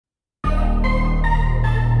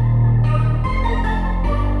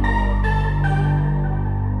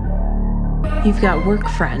You've got work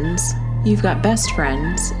friends, you've got best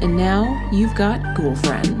friends, and now you've got ghoul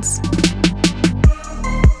friends.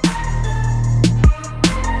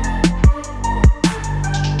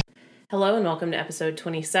 Hello and welcome to episode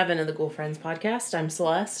 27 of the Ghoul Friends podcast. I'm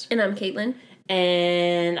Celeste. And I'm Caitlin.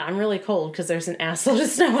 And I'm really cold because there's an assload of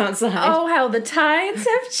snow outside. Oh, how the tides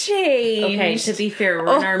have changed. Okay, to be fair,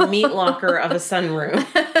 we're in our meat locker of a sunroom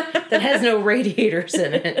that has no radiators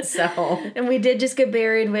in it, so. And we did just get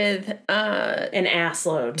buried with an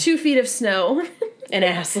assload. 2 feet of snow. An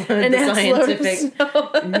assload, the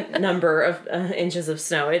scientific number of inches of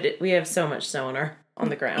snow. We have so much snow on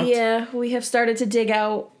the ground. Yeah, we have started to dig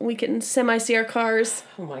out. We can semi-see our cars.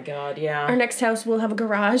 Oh my god, yeah. Our next house will have a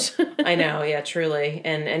garage. I know, yeah, truly.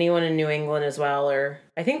 And anyone in New England as well, or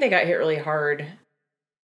I think they got hit really hard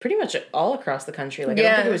pretty much all across the country. Like, I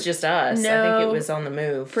don't think it was just us. No, I think it was on the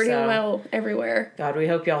move. Pretty well everywhere. God, we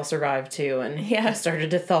hope y'all survived too and started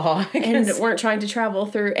to thaw. And weren't trying to travel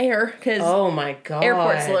through air because oh my god,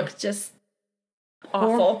 airports look just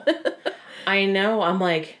awful. I know. I'm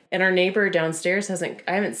like, and our neighbor downstairs I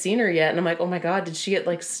haven't seen her yet. And I'm like, oh my god, did she get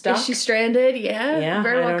like stuck? Is she stranded? Yeah,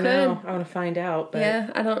 very well I don't know. I want to find out. But yeah,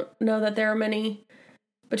 I don't know that there are many.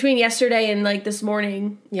 Between yesterday and like this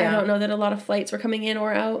morning, I don't know that a lot of flights were coming in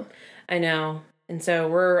or out. I know. And so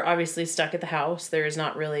we're obviously stuck at the house. There's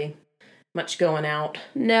not really much going out.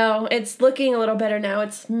 No, it's looking a little better now.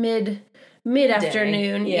 It's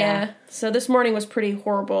mid-afternoon. Yeah. So this morning was pretty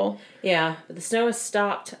horrible. Yeah. But the snow has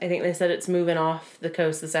stopped. I think they said it's moving off the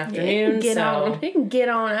coast this afternoon. You can get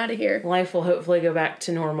on out of here. Life will hopefully go back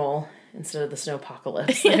to normal instead of the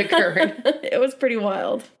snowpocalypse that occurred. It was pretty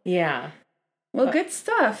wild. Yeah. Well, good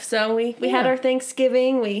stuff. So we had our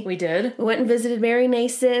Thanksgiving. We did. We went and visited Mary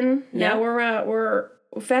Nason. Now we're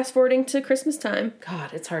fast forwarding to Christmas time.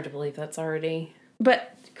 God, it's hard to believe that's already.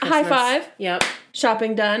 But Christmas. High five. Yep.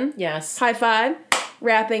 Shopping done. Yes. High five.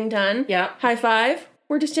 Wrapping done. Yep. High five.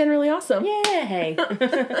 We're just generally awesome. Yay.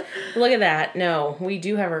 Look at that. No, we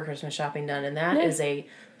do have our Christmas shopping done, and that is a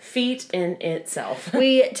feat in itself.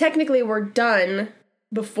 We technically were done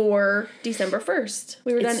before December 1st.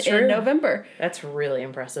 We were done in November. That's really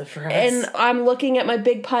impressive for us. And I'm looking at my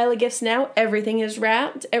big pile of gifts now. Everything is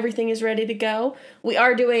wrapped. Everything is ready to go. We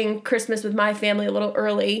are doing Christmas with my family a little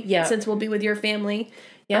early since we'll be with your family.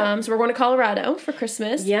 Yeah. So we're going to Colorado for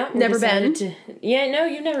Christmas. Yeah. Never been. No,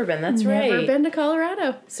 you've never been. That's right. Never been to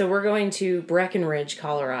Colorado. So we're going to Breckenridge,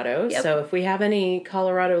 Colorado. Yep. So if we have any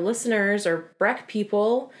Colorado listeners or Breck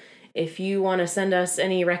people, if you want to send us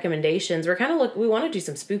any recommendations, we want to do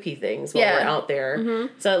some spooky things while we're out there.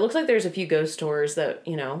 Mm-hmm. So it looks like there's a few ghost tours that,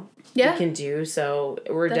 we can do. So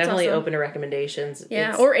we're definitely open to recommendations.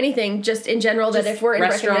 Yeah, or anything just in general that if we're in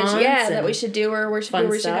Breckenridge, that we should do or where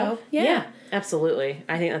we should go. Yeah, absolutely.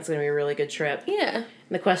 I think that's going to be a really good trip. Yeah. And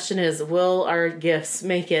the question is, will our gifts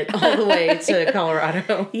make it all the way to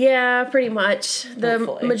Colorado? Yeah, pretty much. The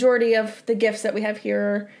majority of the gifts that we have here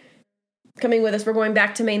are coming with us. We're going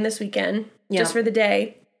back to Maine this weekend, just for the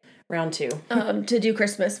day. Round 2. To do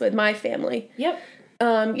Christmas with my family. Yep.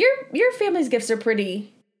 Your family's gifts are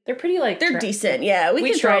pretty. They're pretty they're decent. Yeah, we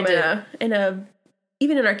can throw them in a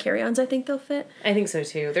even in our carry-ons. I think they'll fit. I think so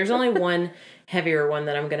too. There's only one heavier one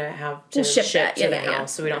that I'm gonna have to ship to the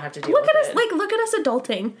house, so we don't have to deal with it. Look at us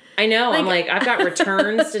adulting. I know. I'm I've got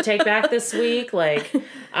returns to take back this week.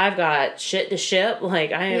 I've got shit to ship.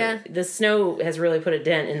 The snow has really put a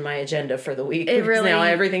dent in my agenda for the week. Now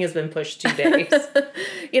everything has been pushed 2 days.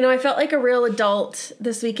 I felt like a real adult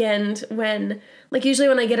this weekend when, usually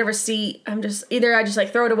when I get a receipt, I'm just, either I just,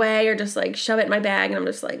 throw it away or just, shove it in my bag, and I'm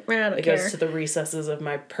just I don't care. It goes to the recesses of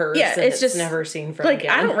my purse, and it's just never seen from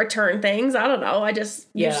again. I don't return things. I don't know. I just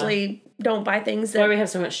usually don't buy things. That's why we have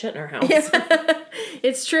so much shit in our house. Yeah.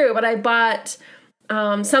 It's true, but I bought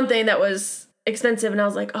something that was expensive, and I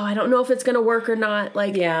was like, oh, I don't know if it's going to work or not.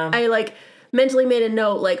 I, mentally made a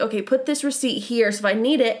note, okay, put this receipt here, so if I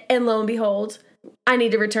need it, and lo and behold, I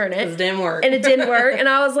need to return it. It didn't work. And it didn't work, and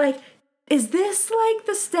I was like, is this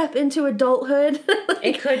the step into adulthood?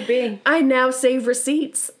 It could be. I now save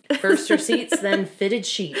receipts. First receipts, then fitted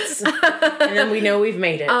sheets. And then we know we've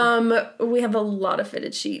made it. We have a lot of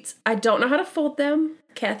fitted sheets. I don't know how to fold them.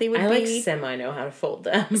 Kathy would semi know how to fold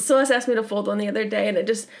them. Celeste asked me to fold one the other day, and it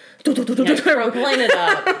just... Crumpling it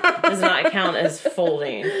up does not count as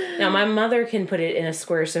folding. Now, my mother can put it in a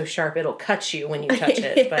square so sharp it'll cut you when you touch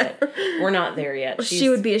it, but we're not there yet. She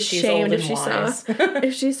would be ashamed if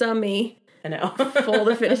she saw me. I know. Fold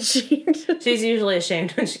a fitted sheet. She's usually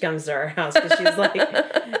ashamed when she comes to our house because she's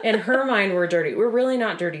in her mind, we're dirty. We're really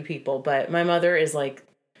not dirty people, but my mother is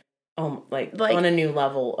on a new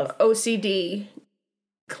level of OCD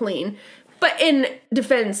clean. But in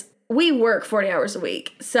defense, we work 40 hours a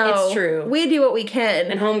week. So it's true. We do what we can.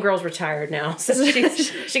 And homegirl's retired now. So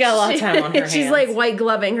she got a lot of time on her hands. She's like white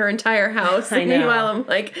gloving her entire house. I know. Meanwhile, I'm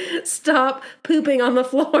like, stop pooping on the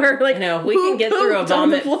floor. Like, no, we can get through a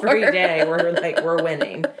vomit-free day. We're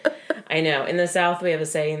winning. I know. In the South, we have a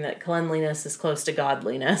saying that cleanliness is close to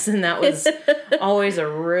godliness, and that was always a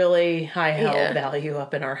really high-held value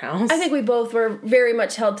up in our house. I think we both were very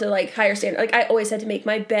much held to, like, higher standard. Like, I always had to make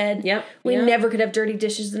my bed. Yep. We never could have dirty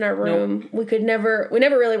dishes in our room. Nope. We never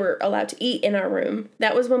really were allowed to eat in our room.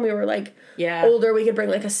 That was when we were, like, older. We could bring,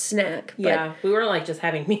 like, a snack. But we weren't, like, just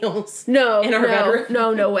having meals in our bedroom.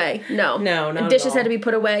 No way. No. No, not dishes at all. had to be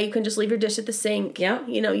put away. You couldn't just leave your dish at the sink. Yeah.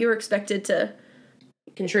 You know, you were expected to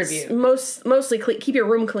contribute. Mostly keep your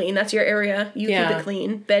room clean. That's your area. You keep it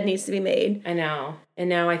clean. Bed needs to be made. I know. And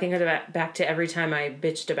now I think back to every time I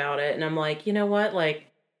bitched about it, and I'm like, you know what? Like,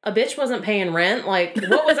 a bitch wasn't paying rent. Like,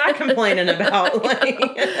 what was I complaining about?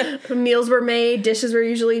 Like, meals were made. Dishes were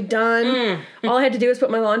usually done. All I had to do was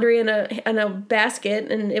put my laundry in a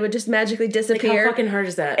basket, and it would just magically disappear. Like, how fucking hard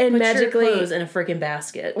is that? And put magically, your clothes in a freaking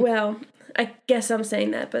basket. Well, I guess I'm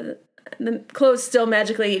saying that, but the clothes still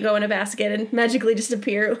magically go in a basket and magically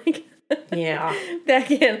disappear. Like,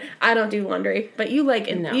 back in. I don't do laundry, but you like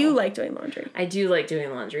you like doing laundry. I do like doing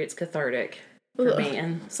laundry. It's cathartic for me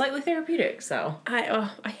and slightly therapeutic. So I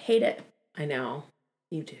hate it. I know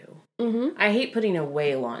you do. Mm-hmm. I hate putting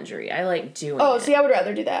away laundry. I like doing. Oh, it. See, I would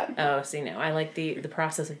rather do that. Oh, see, no, I like the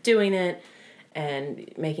process of doing it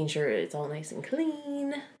and making sure it's all nice and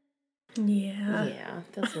clean. Yeah,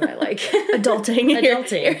 that's what I like. Adulting.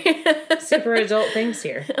 Super adult things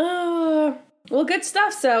here. Well, good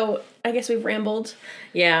stuff. So I guess we've rambled.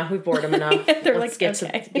 Yeah, we've bored them enough. They're Let's get to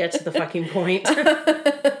the fucking point.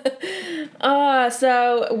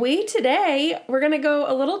 So we're gonna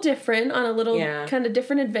go a little different on a little kind of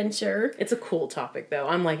different adventure. It's a cool topic though.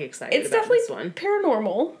 I'm like excited it's about this one. It's definitely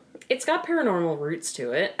paranormal. It's got paranormal roots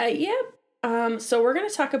to it. So we're gonna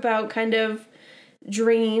talk about kind of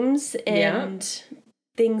dreams and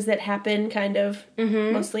things that happen kind of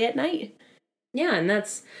mostly at night. Yeah, and I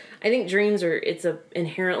think dreams it's a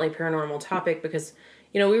inherently paranormal topic because,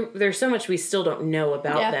 you know, there's so much we still don't know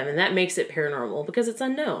about them, and that makes it paranormal because it's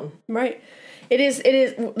unknown. Right. It is,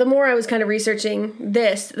 the more I was kind of researching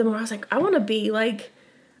this, the more I was like, I want to be like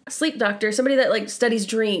a sleep doctor, somebody that like studies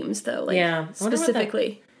dreams though, like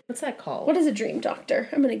specifically. What's that called? What is a dream doctor?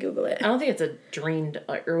 I'm going to Google it. I don't think it's a dream,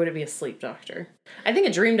 or would it be a sleep doctor? I think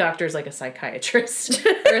a dream doctor is like a psychiatrist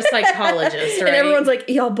or a psychologist, right? And everyone's like,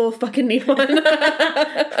 y'all both fucking need one.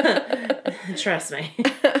 Trust me.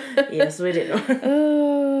 Yes, we do.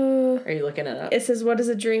 Are you looking it up? It says, what is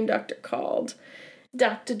a dream doctor called?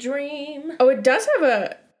 Dr. Dream. Oh, it does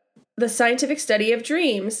have the scientific study of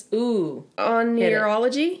dreams. Ooh. On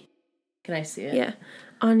neurology. Can I see it? Yeah.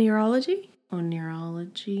 On neurology. On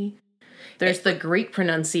neurology. There's the Greek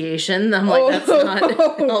pronunciation. I'm like, that's not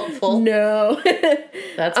helpful. No.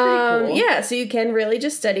 That's pretty cool. Yeah, so you can really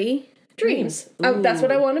just study dreams. That's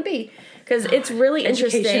what I want to be. Because it's really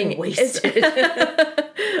interesting. Wasted.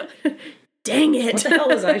 Dang it. What the hell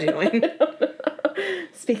was I doing?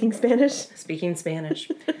 Speaking Spanish.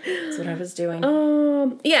 That's what I was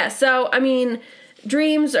doing. Yeah, so, I mean,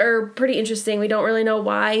 dreams are pretty interesting. We don't really know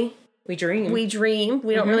why we dream. We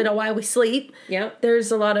don't really know why we sleep. Yep.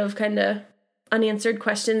 There's a lot of kind of unanswered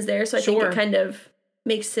questions there, so I think it kind of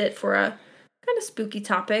makes it for a kind of spooky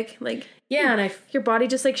topic. Like, and your body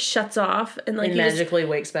just like shuts off and like you magically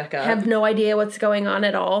wakes back up. Have no idea what's going on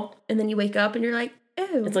at all, and then you wake up and you're like,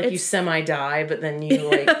 oh. It's like you semi-die, but then you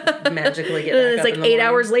like magically get back up. It's like 8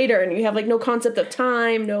 hours later, and you have like no concept of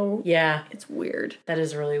time. Yeah, it's weird. That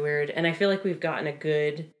is really weird, and I feel like we've gotten a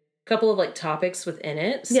good couple of like topics within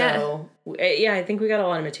it. So I think we got a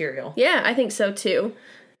lot of material. Yeah, I think so too.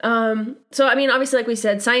 So I mean, obviously, like we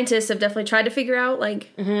said, scientists have definitely tried to figure out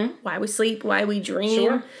like why we sleep, why we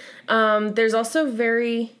dream. Sure. There's also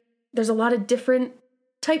there's a lot of different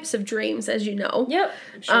types of dreams, as you know. Yep.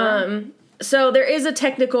 Sure. So there is a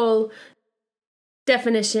technical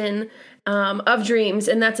definition of dreams,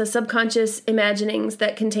 and that's a subconscious imaginings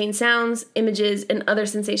that contain sounds, images, and other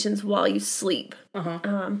sensations while you sleep.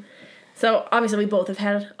 So obviously we both have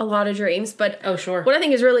had a lot of dreams, but what I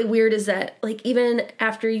think is really weird is that like even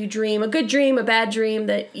after you dream, a good dream, a bad dream,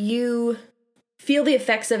 that you feel the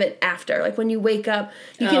effects of it after. Like when you wake up,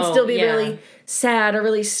 you can still be really sad or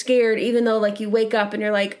really scared, even though like you wake up and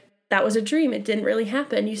you're like, that was a dream. It didn't really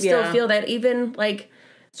happen. You still feel that even like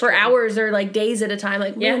for hours or like days at a time.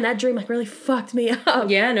 Like, man, that dream like really fucked me up.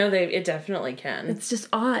 Yeah, no, it definitely can. It's just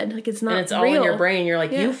odd. Like, it's not real. And it's all in your brain. You're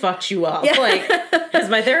like, you fucked you up. Yeah. Like, as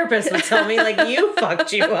my therapist would tell me, like, you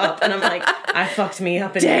fucked you up. And I'm like, I fucked me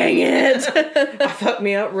up. And dang it. I fucked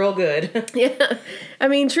me up real good. Yeah. I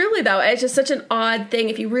mean, truly, though, it's just such an odd thing.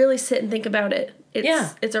 If you really sit and think about it,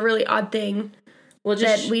 it's a really odd thing. Well,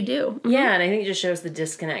 just, that we do. Mm-hmm. Yeah, and I think it just shows the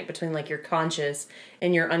disconnect between, like, your conscious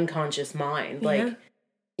and your unconscious mind. Like,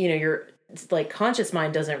 you know, your, like, conscious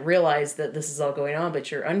mind doesn't realize that this is all going on,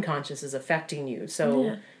 but your unconscious is affecting you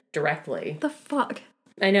so directly. The fuck?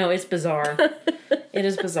 I know, it's bizarre. It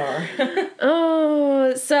is bizarre.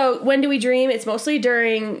 Oh, so when do we dream? It's mostly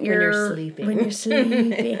during when you're sleeping. When you're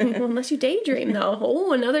sleeping. Well, unless you daydream, though.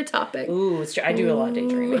 Oh, another topic. Ooh, I do a lot of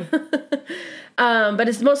daydreaming. But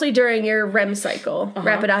it's mostly during your REM cycle,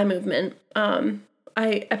 rapid eye movement.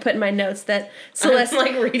 I put in my notes that Celeste,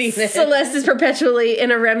 like reading this. Celeste is perpetually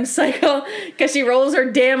in a REM cycle because she rolls her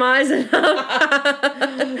damn eyes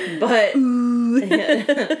but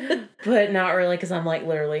but not really, because I'm like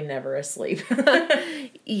literally never asleep.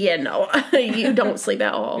 Yeah, no, you don't sleep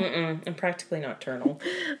at all. I'm practically nocturnal.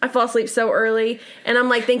 I fall asleep so early, and I'm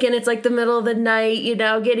like thinking it's like the middle of the night, you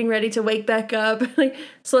know, getting ready to wake back up. Like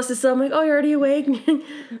Celeste is still, I'm like, oh, you're already awake? I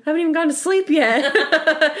haven't even gone to sleep yet.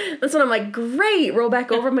 That's when I'm like, great, roll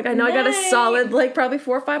back over. I'm like, I know I got a solid like probably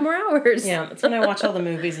 4 or 5 more hours. Yeah, that's when I watch all the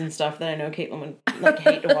movies and stuff that I know Caitlin would like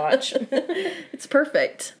hate to watch. It's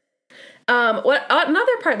perfect. What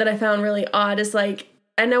another part that I found really odd is like,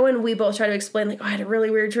 I know when we both try to explain, like, oh, I had a really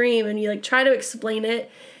weird dream, and you like try to explain it,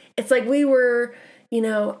 it's like we were, you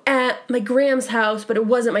know, at my Gram's house, but it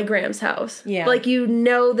wasn't my Gram's house. Yeah. But, like, you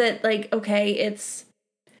know that, like, okay, it's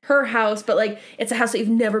her house, but like it's a house that you've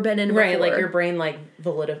never been in before. Right, like your brain like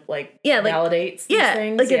validates these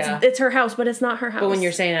things. Like it's her house, but it's not her house. But when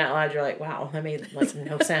you're saying it out loud, you're like, wow, that made like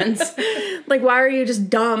no sense. Like, why are you just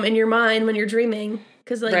dumb in your mind when you're dreaming?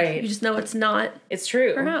 Because like you just know it's not. It's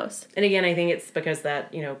true. Her house. And again, I think it's because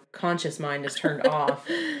that, you know, conscious mind is turned off.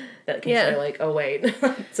 That can say like, oh wait,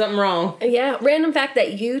 something wrong. Yeah. Random fact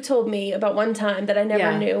that you told me about one time that I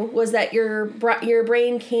never knew was that your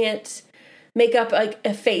brain can't make up like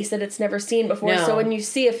a face that it's never seen before. No. So when you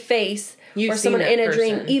see a face or someone in a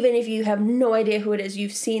dream, even if you have no idea who it is,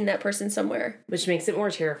 you've seen that person somewhere. Which makes it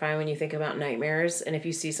more terrifying when you think about nightmares. And if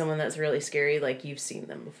you see someone that's really scary, like you've seen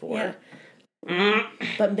them before. Yeah.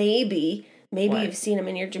 But maybe you've seen them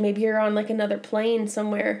in your dream. Maybe you're on like another plane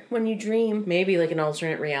somewhere when you dream. Maybe like an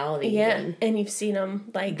alternate reality. Yeah, even. And you've seen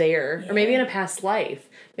them like there, or maybe in a past life.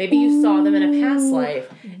 Maybe you saw them in a past life,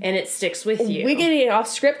 and it sticks with you. We're getting off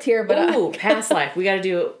script here, but past life.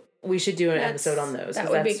 We should do an episode on those.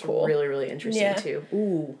 That would be cool. Really, really interesting too.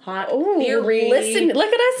 Ooh, hot theory. Listen,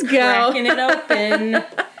 look at us go, cracking it open.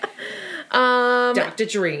 Dr.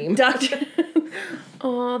 Dream.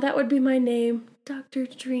 Oh, that would be my name, Dr.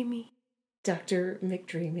 Dreamy. Dr.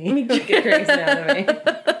 McDreamy. Get crazy out of me.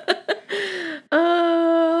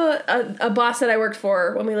 A boss that I worked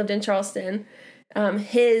for when we lived in Charleston,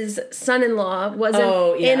 his son-in-law was an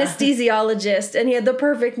anesthesiologist, and he had the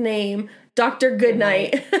perfect name, Dr.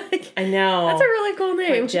 Goodnight. I know. That's a really cool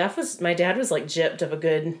name. My dad was like gypped of a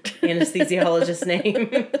good anesthesiologist name.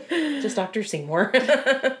 Just Dr. Seymour.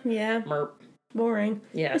 Yeah. Merp. Boring.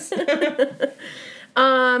 Yes.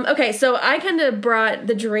 Okay, so I kind of brought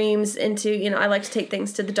the dreams into, you know, I like to take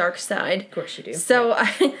things to the dark side. Of course you do. So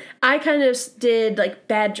I kind of did like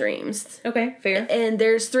bad dreams. Okay, fair. And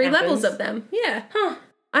there's 3 levels of them. Yeah. Huh.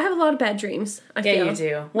 I have a lot of bad dreams, I feel. Yeah, you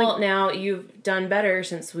do. Well, now you've done better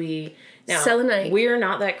since Selenite. We're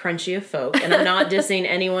not that crunchy of folk, and I'm not dissing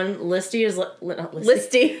anyone. Listy.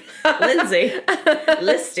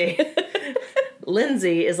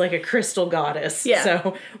 Lindsay is like a crystal goddess. Yeah.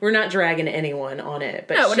 So we're not dragging anyone on it.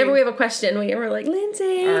 But whenever we have a question, we were like,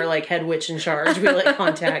 Lindsay. Our like head witch in charge, we like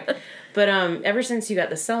contact. But ever since you got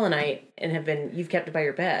the selenite and you've kept it by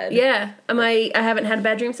your bed. Yeah. I haven't had a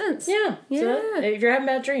bad dream since. Yeah. So if you're having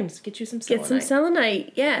bad dreams, get you some selenite. Get some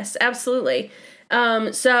selenite. Yes, absolutely.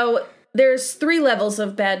 So there's 3 levels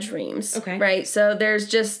of bad dreams. Okay. Right? So there's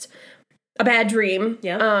just a bad dream.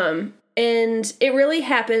 Yeah. And it really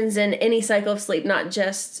happens in any cycle of sleep, not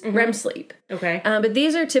just REM sleep. Okay. But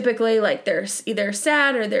these are typically like they're either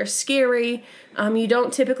sad or they're scary. You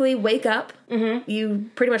don't typically wake up. Mm-hmm. You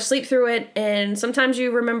pretty much sleep through it, and sometimes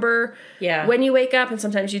you remember when you wake up, and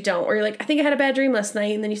sometimes you don't. Or you're like, I think I had a bad dream last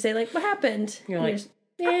night, and then you say like, what happened? You're like,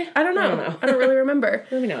 I don't know. I don't really remember.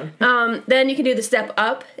 Let me know. Then you can do the step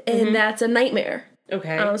up, and that's a nightmare.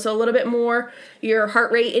 Okay. So a little bit more. Your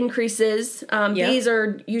heart rate increases. These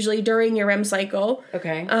are usually during your REM cycle.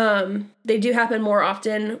 Okay. They do happen more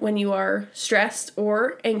often when you are stressed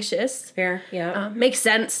or anxious. Fair. Yeah. Makes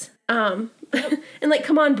sense. And like,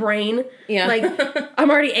 come on, brain. Yeah. Like, I'm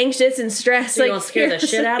already anxious and stressed. So like, you gonna scare the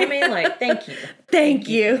shit out of me? Like, thank you. Thank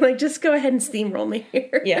you. Like, just go ahead and steamroll me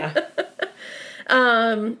here. Yeah.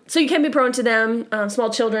 So you can be prone to them. Small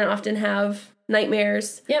children often have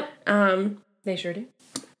nightmares. Yep. They sure do.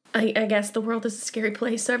 I guess the world is a scary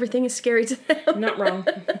place, so everything is scary to them. Not wrong.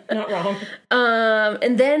 Not wrong.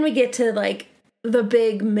 And then we get to, like, the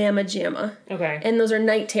big mamma jamma. Okay. And those are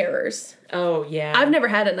night terrors. Oh, yeah. I've never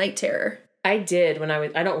had a night terror. I did when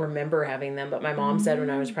I don't remember having them, but my mom said when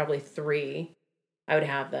I was probably 3, I would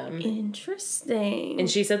have them. Interesting. And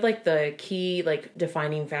she said, like, the key, like,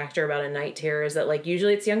 defining factor about a night terror is that, like,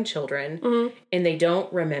 usually it's young children, and they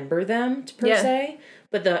don't remember them, per se.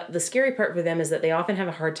 But the scary part for them is that they often have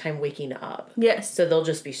a hard time waking up. Yes. So they'll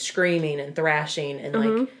just be screaming and thrashing, and,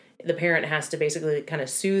 like, the parent has to basically kind of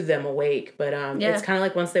soothe them awake. But it's kind of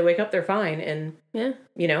like once they wake up, they're fine. And,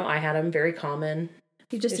 you know, I had them very common.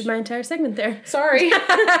 You just did my entire segment there. Sorry.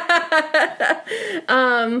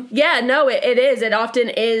 It is. It often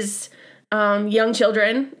is young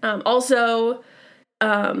children. Also,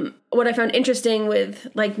 what I found interesting with,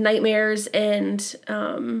 like, nightmares and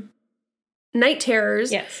night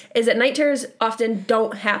terrors is that night terrors often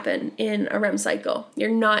don't happen in a REM cycle.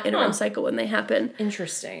 You're not in a REM cycle when they happen.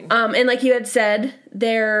 Interesting. And like you had said,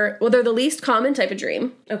 they're the least common type of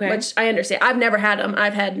dream. Okay. Which I understand. I've never had them.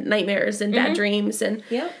 I've had nightmares and bad dreams. And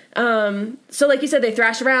yeah. So like you said, they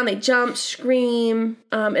thrash around, they jump, scream,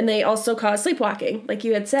 and they also cause sleepwalking, like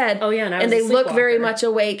you had said. Oh yeah, and they look very much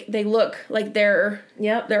awake. They look like they're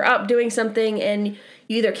up doing something, and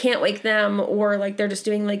you either can't wake them or like they're just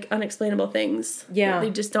doing like unexplainable things. Yeah. They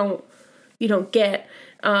just you don't get.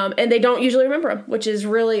 And they don't usually remember them, which is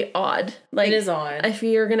really odd. Like, it is odd. If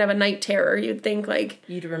you're going to have a night terror, you'd think like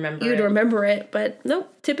you'd remember it, but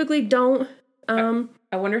nope, typically don't.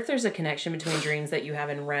 I wonder if there's a connection between dreams that you have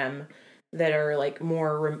in REM that are like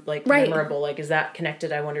more memorable. Like, is that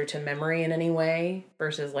connected, I wonder, to memory in any way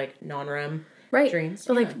versus like non-REM dreams?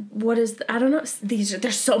 But like, what is, I don't know.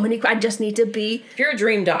 There's so many. I just need to be. If you're a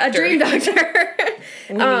dream doctor. We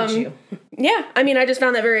need you. Yeah. I mean, I just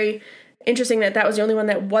found that very interesting that was the only one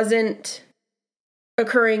that wasn't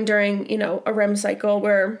occurring during, you know, a REM cycle,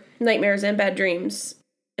 where nightmares and bad dreams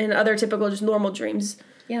and other typical just normal dreams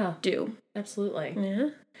do. Absolutely.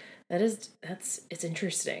 Yeah. It's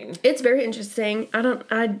interesting. It's very interesting.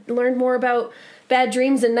 I learned more about bad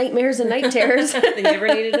dreams and nightmares and night terrors than you ever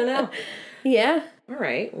needed to know. Yeah. All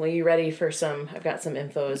right. Well, you ready for I've got some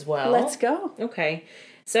info as well. Let's go. Okay.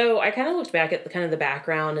 So I kind of looked back at kind of the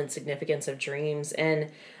background and significance of dreams, and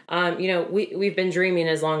you know, we've been dreaming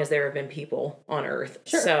as long as there have been people on Earth.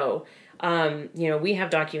 Sure. So you know, we have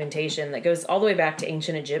documentation that goes all the way back to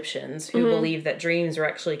ancient Egyptians who believed that dreams were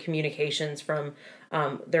actually communications from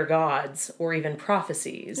their gods or even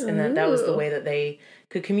prophecies, and that was the way that they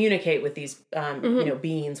could communicate with these you know,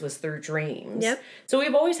 beings, was through dreams. Yep. So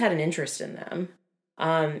we've always had an interest in them.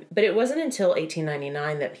 But it wasn't until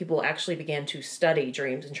 1899 that people actually began to study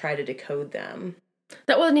dreams and try to decode them.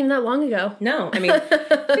 That wasn't even that long ago. No, I mean, think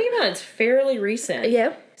about it, it's fairly recent.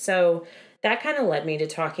 Yeah. So that kind of led me to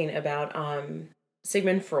talking about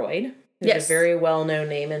Sigmund Freud, who's a very well-known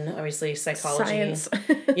name in, obviously, psychology. Science.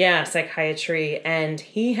 Yeah, psychiatry. And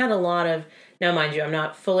he had a lot of, now mind you, I'm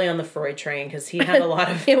not fully on the Freud train because he had a lot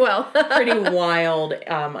of pretty wild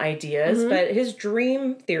ideas, but his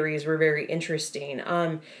dream theories were very interesting.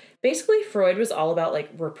 Basically, Freud was all about,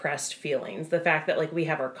 like, repressed feelings. The fact that, like, we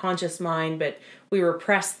have our conscious mind, but we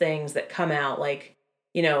repress things that come out, like,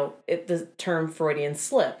 you know, the term Freudian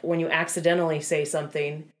slip. When you accidentally say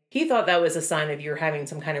something, he thought that was a sign of you having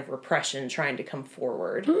some kind of repression trying to come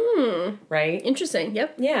forward. Right? Interesting.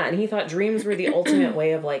 Yep. Yeah, and he thought dreams were the ultimate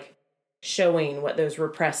way of, like, showing what those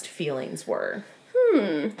repressed feelings were.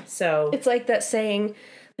 So it's like that saying,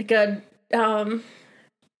 like a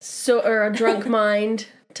drunk mind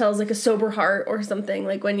tells like a sober heart or something,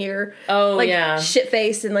 like when you're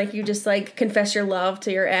shit-faced and like you just like confess your love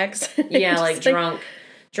to your ex. Yeah, like drunk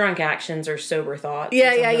actions or sober thoughts.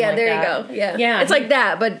 Yeah, there you go. Yeah. It's like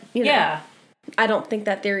that, but you know. Yeah. I don't think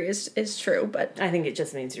that theory is true, but I think it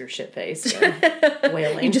just means you're shit-faced and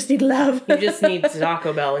wailing. You just need love. You just need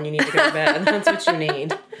Taco Bell and you need to go to bed. That's what you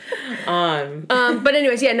need. But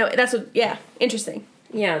anyways, that's interesting.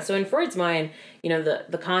 Yeah, so in Freud's mind,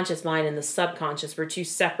 the conscious mind and the subconscious were two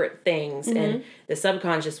separate things, and the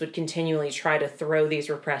subconscious would continually try to throw these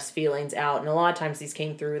repressed feelings out, and a lot of times these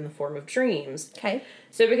came through in the form of dreams. Okay.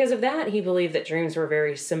 So because of that, he believed that dreams were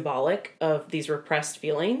very symbolic of these repressed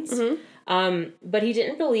feelings. But he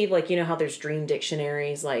didn't believe, how there's dream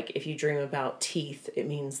dictionaries, like, if you dream about teeth, it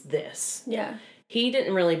means this. Yeah. He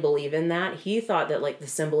didn't really believe in that. He thought that, the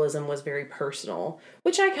symbolism was very personal,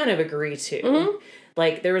 which I kind of agree to.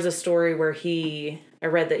 There was a story where I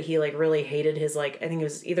read that he, really hated his, I think it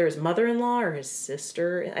was either his mother-in-law or his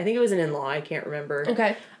sister. I think it was an in-law. I can't remember.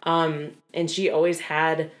 Okay. And she always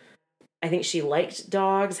had, I think she liked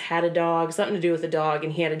dogs, had a dog, something to do with a dog,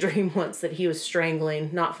 and he had a dream once that he was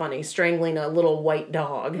strangling a little white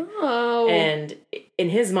dog. Oh. And in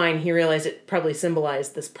his mind, he realized it probably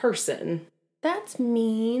symbolized this person. That's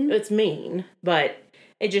mean. It's mean, but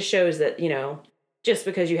it just shows that, just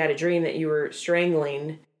because you had a dream that you were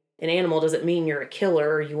strangling an animal doesn't mean you're a killer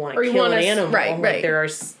or you want to kill an animal. Right. There are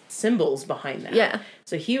symbols behind that. Yeah.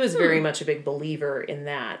 So he was very much a big believer in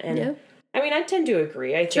that. And I tend to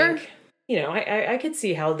agree. I think, I could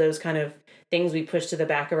see how those kind of things we push to the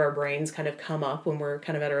back of our brains kind of come up when we're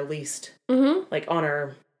kind of at our least, on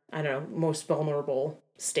our, most vulnerable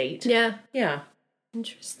state. Yeah. Yeah.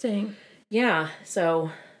 Interesting. Yeah,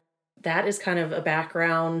 so that is kind of a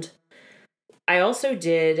background. I also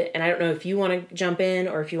did, and I don't know if you want to jump in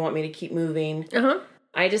or if you want me to keep moving.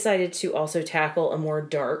 I decided to also tackle a more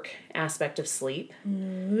dark aspect of sleep.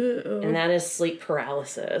 Ooh. And that is sleep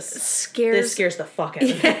paralysis. This scares the fuck out of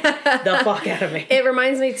me. The fuck out of me. It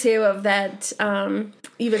reminds me too of that,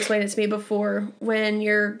 you've explained it to me before, when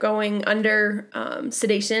you're going under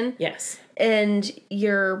sedation. Yes. And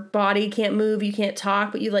your body can't move, you can't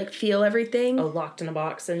talk, but you feel everything. Oh, locked in a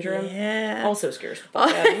box syndrome? Yeah. Also scares the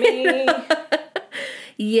fuck out of me.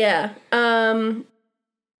 Yeah.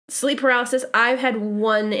 Sleep paralysis. I've had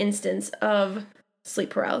one instance of sleep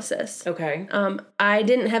paralysis. Okay. I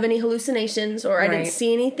didn't have any hallucinations or I didn't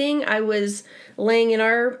see anything. I was laying in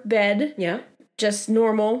our bed. Yeah. Just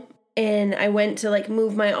normal. And I went to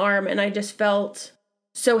move my arm and I just felt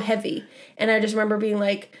so heavy. And I just remember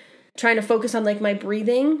being trying to focus on my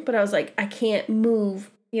breathing, but I was I can't move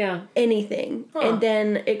anything. Huh. And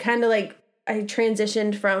then it kind of I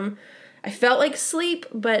transitioned from, I felt like sleep,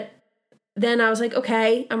 but then I was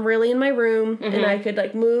okay, I'm really in my room and I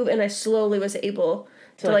could move, and I slowly was able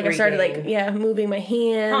to I started moving my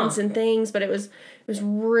hands and things, but it was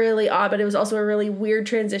really odd, but it was also a really weird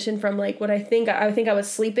transition from what I think I was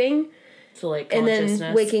sleeping to and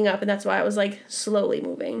then waking up, and that's why I was slowly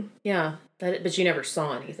moving. Yeah. But you never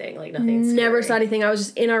saw anything, nothing scary. Never saw anything. I was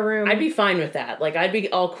just in our room. I'd be fine with that. I'd be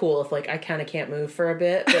all cool if, I kind of can't move for a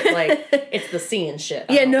bit, but, it's the seeing shit.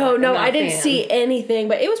 Yeah, no, I didn't see anything,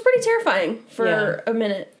 but it was pretty terrifying for a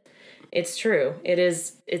minute. It's true.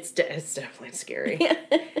 It's definitely scary. Yeah.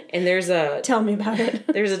 And Tell me about it.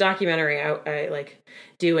 There's a documentary I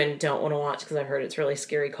do and don't want to watch because I've heard it's really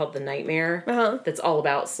scary, called The Nightmare. That's all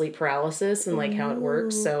about sleep paralysis and how it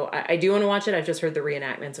works. So I do want to watch it. I've just heard the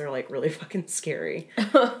reenactments are really fucking scary.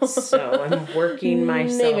 So I'm working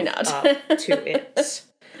myself up to it.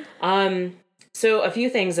 So a few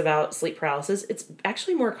things about sleep paralysis. It's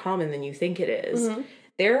actually more common than you think it is.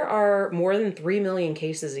 There are more than 3 million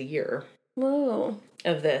cases a year. Whoa.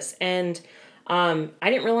 Of this. And I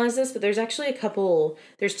didn't realize this, but there's actually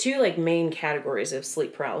there's two main categories of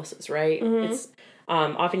sleep paralysis, right? It's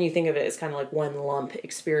often you think of it as kind of one lump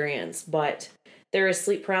experience, but there is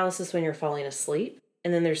sleep paralysis when you're falling asleep,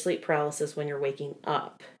 and then there's sleep paralysis when you're waking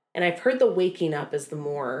up. And I've heard the waking up is the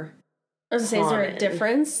more I was going to say, is there a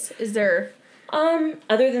difference? Is there...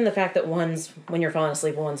 Other than the fact that one's when you're falling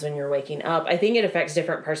asleep, one's when you're waking up, I think it affects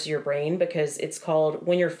different parts of your brain because it's called,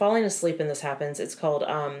 when you're falling asleep and this happens, it's called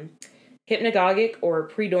hypnagogic or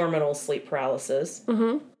predormital sleep paralysis.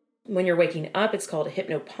 When you're waking up, it's called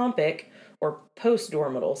hypnopompic or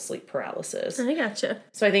postdormital sleep paralysis. I gotcha.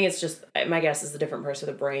 So I think it's just, my guess is the different parts of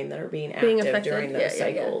the brain that are being active during those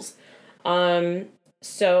cycles.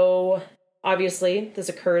 So obviously this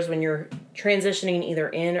occurs when you're transitioning either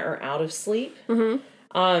in or out of sleep.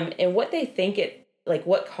 And what they think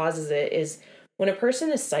what causes it is when a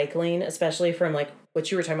person is cycling, especially from what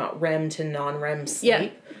you were talking about, REM to non-REM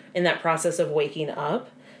sleep, in that process of waking up,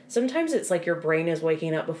 sometimes it's your brain is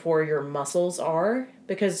waking up before your muscles are,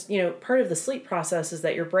 because, part of the sleep process is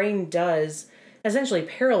that your brain does essentially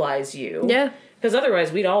paralyze you. Yeah. Because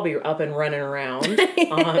otherwise we'd all be up and running around.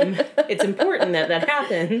 It's important that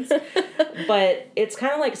happens. But it's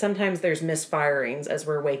kind of sometimes there's misfirings as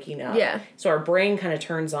we're waking up. Yeah. So our brain kind of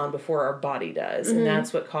turns on before our body does. And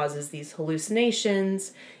that's what causes these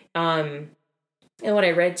hallucinations. And what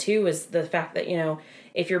I read too was the fact that,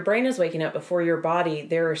 if your brain is waking up before your body,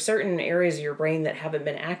 there are certain areas of your brain that haven't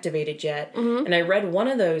been activated yet. Mm-hmm. And I read one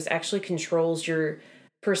of those actually controls your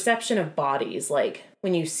perception of bodies. Like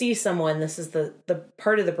when you see someone, this is the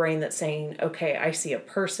part of the brain that's saying, okay, I see a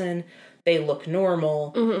person, they look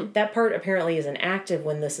normal. Mm-hmm. That part apparently isn't active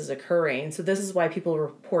when this is occurring. So this is why people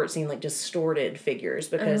report seeing like distorted figures,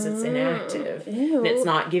 because it's inactive. Ew. And it's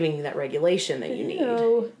not giving you that regulation that you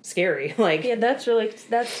need. Scary. Like, yeah, that's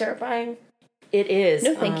terrifying. It is.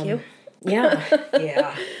 No, thank you. Yeah.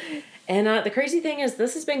 Yeah. And the crazy thing is,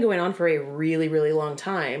 this has been going on for a really, really long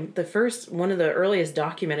time. One of the earliest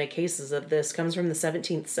documented cases of this comes from the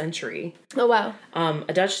 17th century. Oh, wow.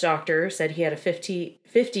 A Dutch doctor said he had a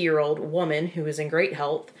 50-year-old woman who was in great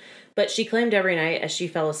health, but she claimed every night as she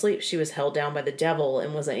fell asleep, she was held down by the devil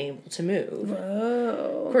and wasn't able to move.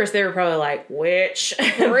 Whoa. Of course, they were probably like, witch.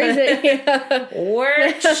 Crazy.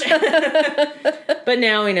 Witch. But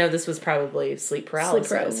now we know this was probably sleep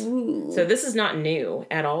paralysis. So this is not new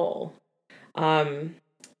at all.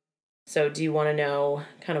 So do you want to know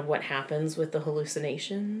kind of what happens with the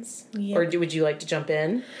hallucinations? Yeah. Or would you like to jump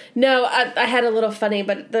in? No, I had a little funny,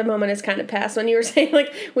 but the moment has kind of passed when you were saying,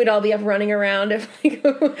 like, we'd all be up running around if like,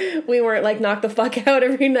 we weren't, like, knocked the fuck out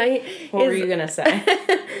every night. What were you going to say?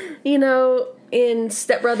 In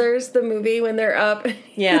Step Brothers, the movie, when they're up.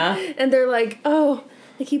 Yeah. And they're like, oh,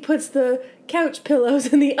 like, he puts the couch pillows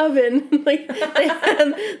in the oven. Like, they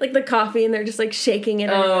have, like, the coffee, and they're just, like, shaking it.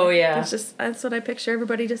 Oh, yeah. That's what I picture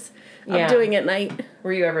everybody just up doing at night.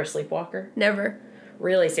 Were you ever a sleepwalker? Never.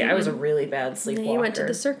 Really? See, I was a really bad sleepwalker. You went to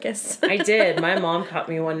the circus. I did. My mom caught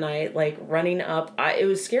me one night, like, running up. It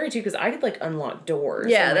was scary, too, because I could, like, unlock doors.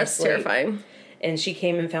 Yeah, that's terrifying. And she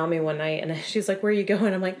came and found me one night, and she's like, where are you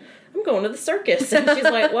going? I'm like, I'm going to the circus. And she's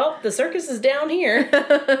like, well, the circus is down here.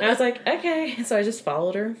 And I was like, okay. So I just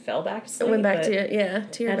followed her, fell back asleep. Went back to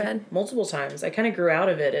your bed. Multiple times. I kind of grew out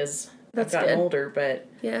of it as I've gotten older, but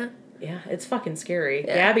yeah, it's fucking scary.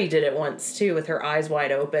 Yeah. Gabby did it once too with her eyes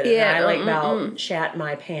wide open, and I like about shat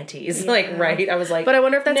my panties. Yeah. Like, right? I was like, but I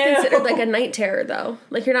wonder if that's considered like a night terror though.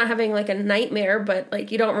 Like, you're not having like a nightmare, but like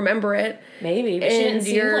you don't remember it. Maybe, but she didn't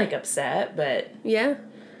seem like upset. But yeah.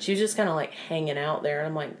 She was just kind of like hanging out there, and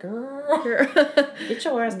I'm like, girl, get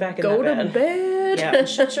your ass back in Go that bed. Go to bed. Yeah, and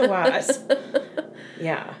shut your eyes.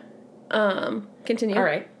 Yeah. Continue. All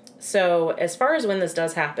right. So as far as when this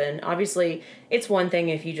does happen, obviously it's one thing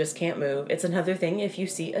if you just can't move. It's another thing if you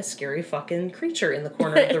see a scary fucking creature in the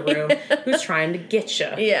corner of the room who's trying to get you.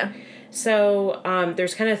 Yeah. So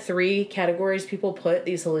there's kind of 3 categories people put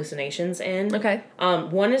these hallucinations in. Okay.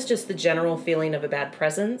 One is just the general feeling of a bad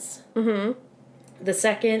presence. Mm-hmm. The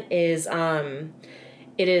second is,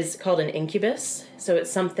 it is called an incubus. So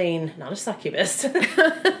it's something, not a succubus. I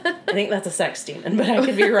think that's a sex demon, but I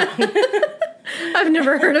could be wrong. I've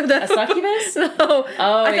never heard of that. A succubus? No.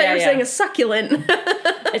 Oh, I thought you were saying a succulent.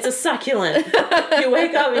 It's a succulent. You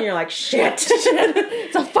wake up and you're like, shit.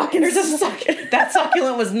 It's a fucking succulent. That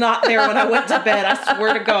succulent was not there when I went to bed. I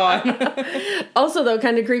swear to God. Also, though,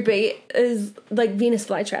 kind of creepy is, like, Venus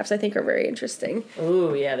flytraps, I think, are very interesting.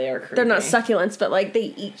 Ooh, yeah, they are creepy. They're not succulents, but, like,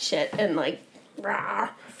 they eat shit and, like, rah.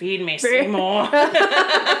 Feed me, Seymour.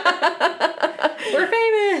 We're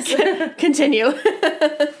famous. Continue.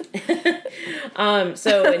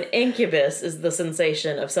 So an incubus is the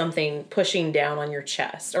sensation of something pushing down on your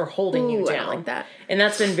chest or holding you down. I like that. And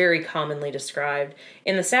that's been very commonly described.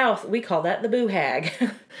 In the South, we call that the boo hag.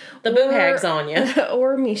 The boo hag's on you.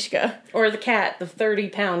 Or Mishka. Or the cat, the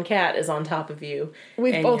 30-pound cat is on top of you.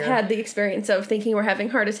 We've both had the experience of thinking we're having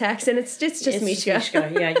heart attacks, and it's just Mishka.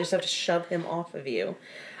 Mishka. Yeah, you just have to shove him off of you.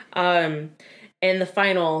 And the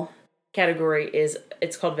final category is,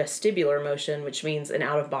 it's called vestibular motion, which means an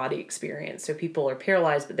out-of-body experience. So people are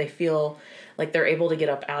paralyzed, but they feel like they're able to get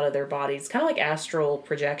up out of their bodies. Kind of like astral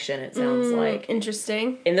projection, it sounds like.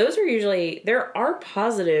 Interesting. And those are usually, there are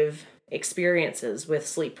positive experiences with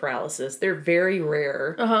sleep paralysis. They're very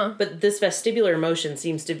rare. Uh-huh. But this vestibular motion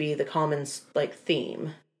seems to be the common, like,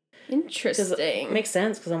 theme. Interesting. It makes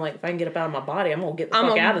sense, because I'm like, if I can get up out of my body, I'm going to get the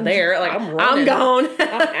fuck out of there. Like, I'm running. I'm gone.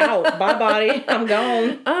 I'm out. Bye, body. I'm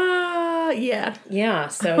gone. Yeah. Yeah,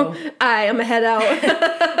 so. I am a head out.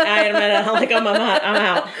 I am head out. Like, I'm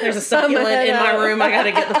out. There's a succulent in my room. I got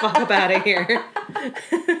to get the fuck up out of here.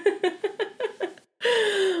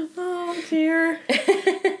 Oh, dear.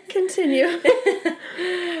 Continue.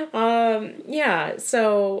 Yeah,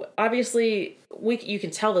 so obviously you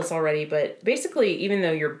can tell this already, but basically, even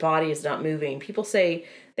though your body is not moving, people say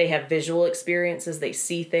they have visual experiences, they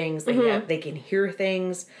see things, they can hear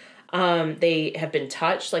things. They have been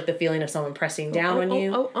touched, like the feeling of someone pressing down on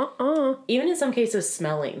you. Even in some cases,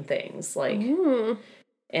 smelling things like,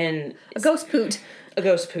 and a ghost poot. A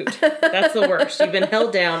ghost poot. That's the worst. You've been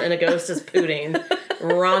held down and a ghost is pooting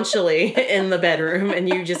raunchily in the bedroom, and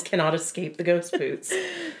you just cannot escape the ghost poots.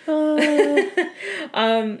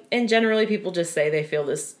 And generally, people just say they feel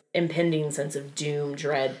this impending sense of doom,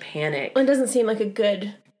 dread, panic. It doesn't seem like a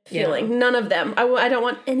good feeling. Yeah. None of them. I don't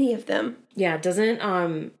want any of them. Yeah, it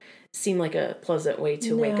doesn't seem like a pleasant way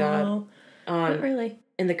to wake up. Not really.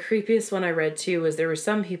 And the creepiest one I read, too, was there were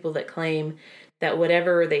some people that claim that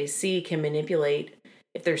whatever they see can manipulate,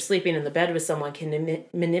 if they're sleeping in the bed with someone, can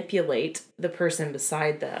manipulate the person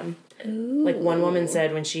beside them. Ooh. Like one woman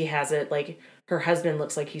said when she has it, like her husband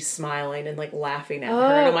looks like he's smiling and like laughing at her.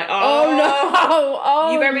 And I'm like,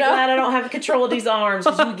 you better be glad I don't have control of these arms,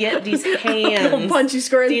 because you get these hands. I'll punch you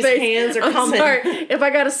square in the face. These hands are coming. Sorry. If I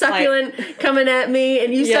got a succulent coming at me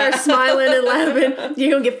and you start smiling and laughing,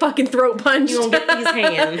 you're going to get fucking throat punched. You're going to get these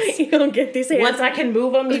hands. You're going to get these hands. Once I can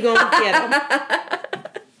move them, you're going to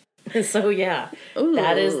get them. So, yeah, Ooh.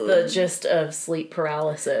 That is the gist of sleep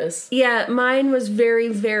paralysis. Yeah, mine was very,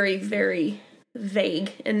 very, very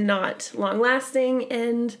vague and not long-lasting,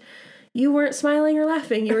 and you weren't smiling or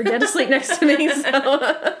laughing. You were dead asleep next to me,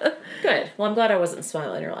 so... Good. Well, I'm glad I wasn't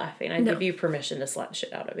smiling or laughing. I give you permission to slap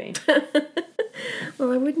shit out of me.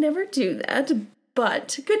 Well, I would never do that,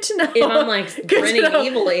 but good to know. If I'm, like, grinning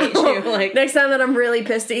evilly at you, like... Next time that I'm really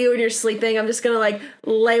pissed at you and you're sleeping, I'm just gonna, like,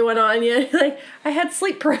 lay one on you. Like, I had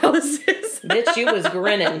sleep paralysis. Bitch, you was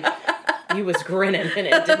grinning. You was grinning, and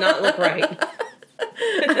it did not look right.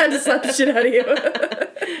 I had to slap the shit out of you.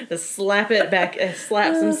 Just slap it back,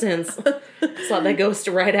 slap some sense. Slap that ghost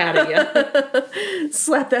right out of you.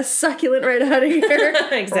 Slap that succulent right out of here.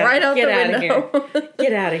 Exactly. Right out Get the out window. of here.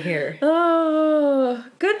 Get out of here. Oh,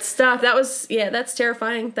 good stuff. That was, that's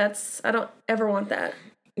terrifying. I don't ever want that.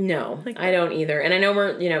 No, I don't either. And I know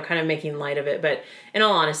we're, kind of making light of it, but in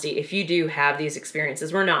all honesty, if you do have these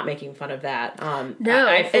experiences, we're not making fun of that. No,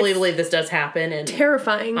 I fully believe this does happen, and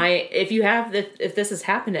terrifying. If this has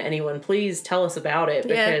happened to anyone, please tell us about it,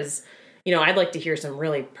 because I'd like to hear some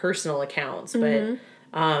really personal accounts. But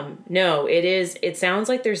no, it sounds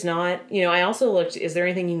like there's not. I also looked. Is there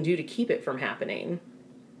anything you can do to keep it from happening?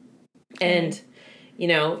 And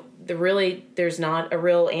there's not a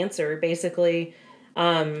real answer. Basically.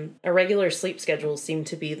 Irregular sleep schedules seem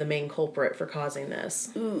to be the main culprit for causing this.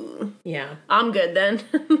 Ooh. Yeah. I'm good then.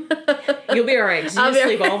 You'll be alright, because you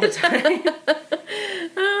sleep all the time.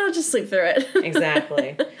 I'll just sleep through it.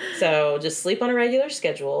 Exactly. So just sleep on a regular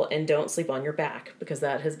schedule and don't sleep on your back, because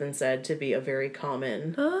that has been said to be a very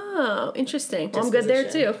common. Oh, interesting. Well, I'm good there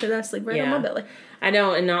too, because I sleep right on my belly. I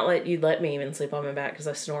know, and you'd let me even sleep on my back, because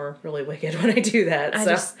I snore really wicked when I do that. I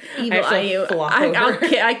just evil eye you.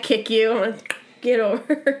 I kick you. I'm like, get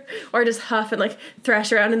over. Or just huff and like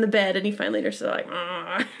thrash around in the bed, and you finally just like,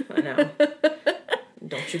 I know.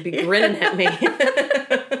 Don't you be grinning at me.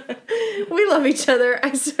 We love each other,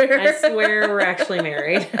 I swear. I swear we're actually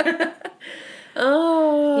married.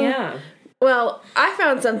 Oh. Yeah. Well, I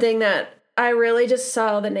found something that I really just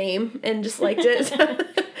saw the name and just liked it.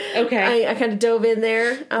 Okay. I kind of dove in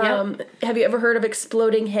there. Have you ever heard of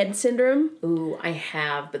exploding head syndrome? Ooh, I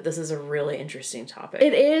have, but this is a really interesting topic.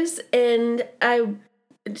 It is, and I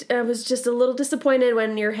was just a little disappointed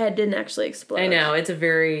when your head didn't actually explode. I know, it's a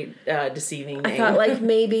very deceiving name. I thought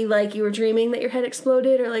maybe you were dreaming that your head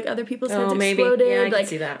exploded, or other people's heads exploded. Yeah, I can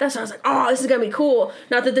see that. That's why I was like, oh, this is gonna be cool.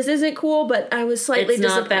 Not that this isn't cool, but I was slightly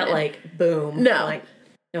disappointed. It's not that boom. No,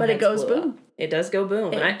 but it goes boom. It does go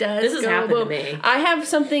boom. This has happened to me. I have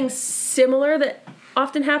something similar that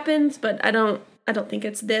often happens, but I don't think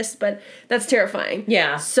it's this, but that's terrifying.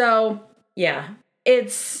 Yeah. So yeah,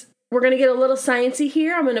 we're gonna get a little sciencey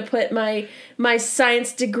here. I'm gonna put my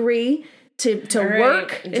science degree to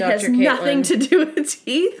work. It has nothing to do with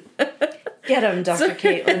teeth. Get him, Dr.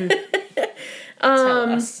 Caitlin.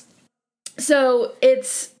 Tell us. So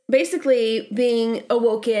it's basically being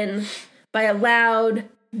awoken by a loud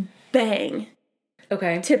bang.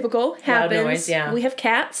 Okay. Typical. Happens. Loud noise, yeah. We have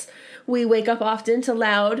cats. We wake up often to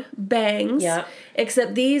loud bangs. Yeah.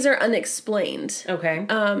 Except these are unexplained. Okay.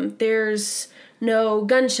 There's no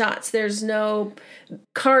gunshots. There's no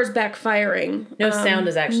cars backfiring. No sound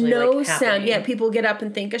is actually no happening. Sound. Yeah, people get up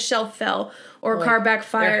and think a shelf fell or a car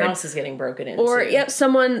backfired. Their house is getting broken into. Or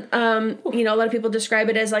someone. A lot of people describe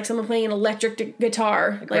it as someone playing an electric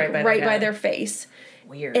guitar, right by their face.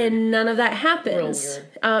 Weird. And none of that happens. Real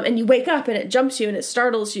weird. And you wake up and it jumps you and it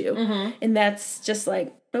startles you. Mm-hmm. And that's just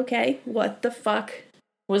okay, what the fuck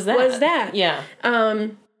was that? Yeah.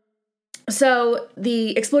 So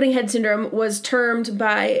the exploding head syndrome was termed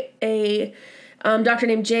by a doctor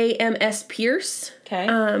named J.M.S. Pierce.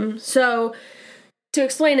 Okay. So to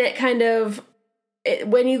explain it, kind of,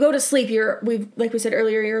 when you go to sleep, like we said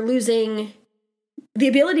earlier, you're losing the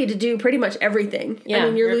ability to do pretty much everything. Yeah, I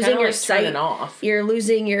mean, you're losing your sight. Off. You're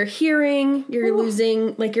losing your hearing. You're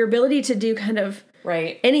losing, like, your ability to do kind of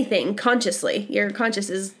anything consciously. Your conscious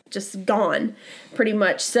is just gone, pretty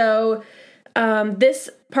much. So this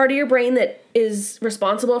part of your brain that is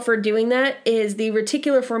responsible for doing that is the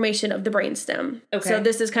reticular formation of the brainstem. Okay. So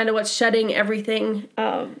this is kind of what's shutting everything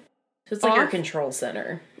so it's like your control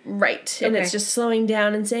center. Right. Okay. And it's just slowing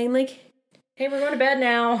down and saying, like, hey, we're going to bed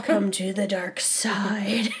now. Come to the dark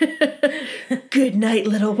side. Good night,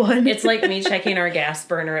 little one. It's like me checking our gas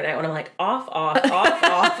burner at night when I'm like, off, off, off,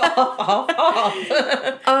 off, off, off, off.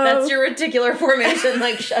 That's your reticular formation,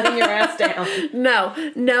 like shutting your ass down. No.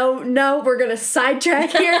 We're going to sidetrack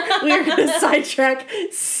here. We are going to sidetrack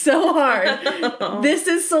so hard. This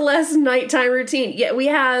is Celeste's nighttime routine. Yeah, we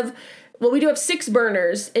do have 6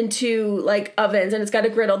 burners and 2, like, ovens, and it's got a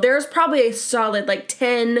griddle. There's probably a solid, like,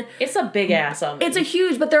 10. It's a big ass oven. It's a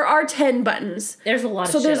huge, but there are 10 buttons. There's a lot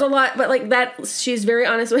of shit. So there's a lot, but, like, that, she's very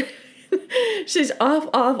honest with. She's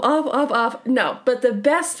off. No, but the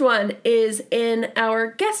best one is in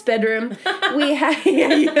our guest bedroom. We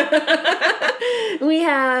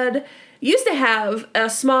used to have a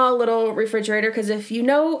small little refrigerator, because if you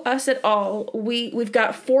know us at all, we've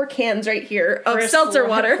got 4 cans right here of seltzer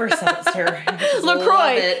water. For seltzer.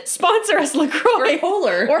 LaCroix. Sponsor us, LaCroix.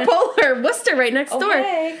 Or Polar. Worcester right next door.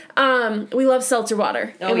 We love seltzer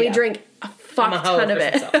water. And we drink a fuck ton of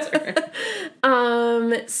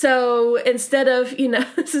it. So instead of,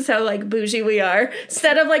 this is how, like, bougie we are.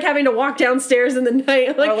 Instead of, like, having to walk downstairs in the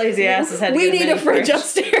night, like, our lazy asses had to we need a fridge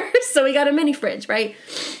upstairs. So we got a mini fridge, right?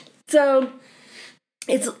 So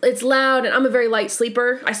it's loud, and I'm a very light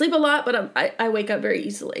sleeper. I sleep a lot, but I wake up very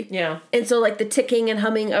easily. Yeah. And so, like, the ticking and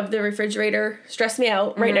humming of the refrigerator stress me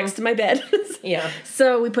out right next to my bed. Yeah.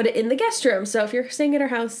 So we put it in the guest room. So if you're staying at our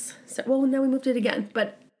house, now we moved it again,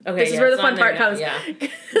 but this is where the fun part comes. Yeah.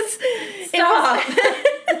 Stop.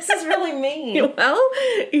 This is really mean. Well,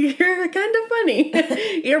 you're kind of funny.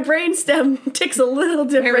 Your brainstem ticks a little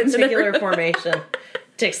different. My reticular formation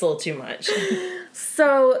ticks a little too much.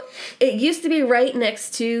 So it used to be right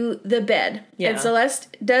next to the bed. Yeah. And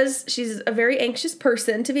Celeste she's a very anxious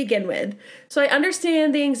person to begin with. So I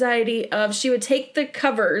understand the anxiety of, she would take the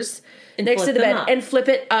covers next to the bed and flip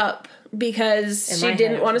it up because she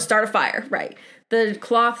didn't want to start a fire. Right. The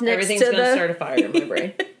cloth next to the... Everything's going to start a fire in my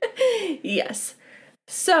brain. Yes.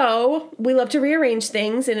 So we love to rearrange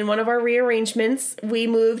things. And in one of our rearrangements, we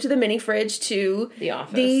moved the mini fridge to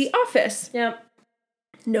the office. Yep.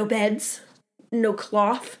 No beds. No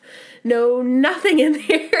cloth, nothing in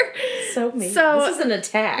there. So mean. This is an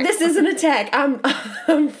attack. This is an attack.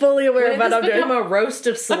 I'm fully aware of what I'm doing. Become a roast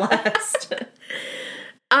of Celeste.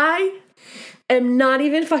 I am not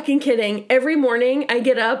even fucking kidding. Every morning I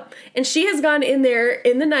get up and she has gone in there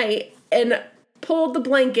in the night and pulled the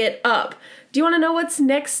blanket up. Do you want to know what's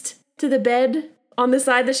next to the bed on the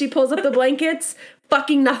side that she pulls up the blankets?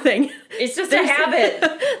 Fucking nothing. It's just a habit.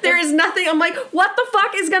 There is nothing. I'm like, what the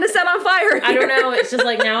fuck is going to set on fire here? I don't know. It's just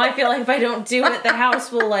like, now I feel like if I don't do it, the house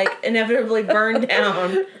will, like, inevitably burn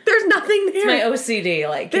down. There's nothing there. It's my OCD,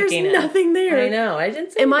 like, kicking in. There's nothing there. I know. I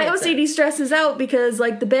didn't say. And my OCD stresses out because,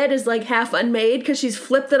 like, the bed is, like, half unmade because she's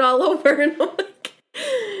flipped it all over. And I'm like,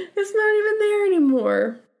 it's not even there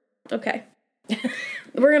anymore. Okay.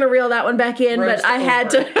 We're going to reel that one back in, but I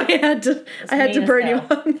had to burn you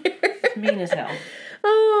on there. It's mean as hell.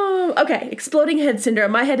 Oh, okay. Exploding head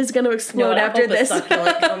syndrome. My head is going to explode after this. No,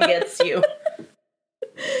 succulent come gets you.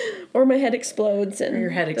 Or my head explodes. And your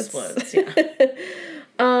head explodes, yeah.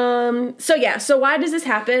 So why does this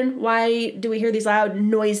happen? Why do we hear these loud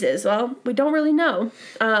noises? Well, we don't really know.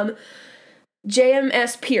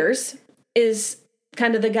 J.M.S. Pierce is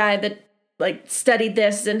kind of the guy that, like, studied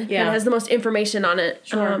this and kind of has the most information on it.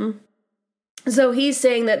 Sure. So he's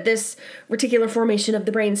saying that this reticular formation of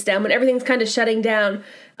the brainstem, when everything's kind of shutting down,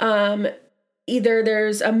 either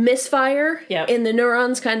there's a misfire in the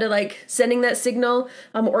neurons kind of like sending that signal,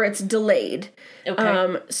 or it's delayed.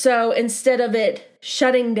 Okay. So instead of it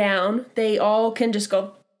shutting down, they all can just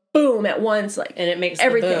go boom at once, like, and it makes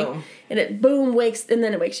everything. Boom. And it wakes, and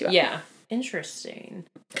then it wakes you up. Yeah. Interesting.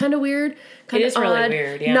 Kind of weird. Kind of odd. Really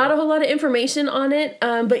weird, yeah. Not a whole lot of information on it,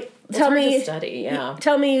 but tell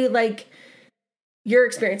me, like, your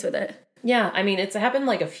experience with it. Yeah, I mean, it's happened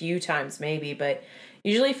like a few times maybe, but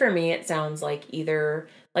Usually for me, it sounds like either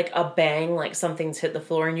like a bang, like something's hit the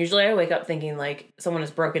floor. And usually I wake up thinking like someone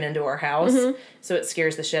has broken into our house. So it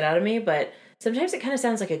scares the shit out of me. But sometimes it kind of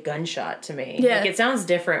sounds like a gunshot to me. Yeah. Like it sounds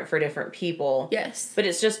different for different people. Yes. But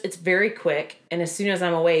it's very quick. And as soon as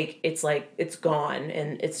I'm awake, it's like, it's gone.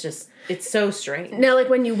 And it's so strange. Now, like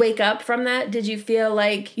when you wake up from that, did you feel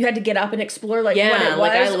like you had to get up and explore like what it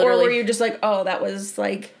was? Like or were you just like, oh, that was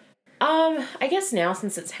like... I guess now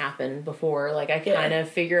since it's happened before, like I kind of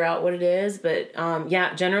figure out what it is, but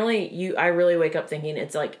generally I really wake up thinking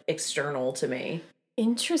it's like external to me.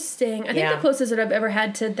 Interesting. I think the closest that I've ever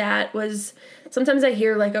had to that was sometimes I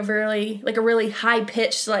hear like a really high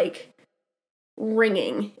pitched like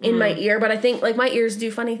ringing in my ear, but I think like my ears do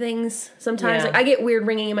funny things sometimes. Like I get weird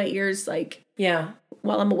ringing in my ears like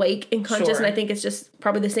while I'm awake and conscious, and I think it's just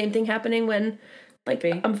probably the same thing happening when like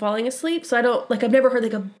I'm falling asleep. So I don't like I've never heard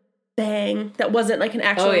like a bang that wasn't like an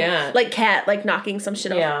actual like cat like knocking some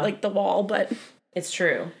shit off like the wall, but it's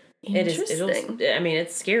true.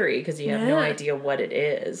 It's scary because you have no idea what it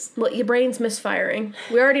is. Well, your brain's misfiring.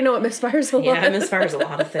 We already know it misfires a lot. Yeah, it misfires a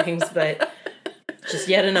lot of things, but just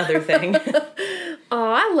yet another thing.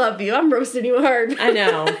 Oh, I love you. I'm roasting you hard. I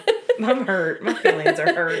know. I'm hurt. My feelings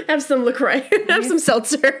are hurt. Have some LaCroix. Have some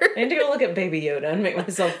seltzer. I need to go look at Baby Yoda and make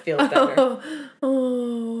myself feel better.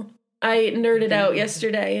 Oh. I nerded out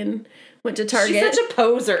yesterday and went to Target. She's such a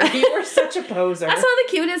poser. You were such a poser. I saw the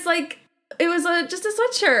cutest, like, it was just a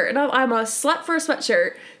sweatshirt. And I'm a slut for a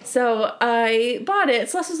sweatshirt. So I bought it.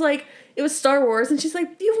 Celeste was like, it was Star Wars. And she's like,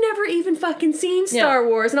 you've never even fucking seen Star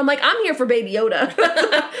Wars. And I'm like, I'm here for Baby Yoda.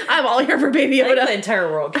 I'm all here for Baby Yoda. The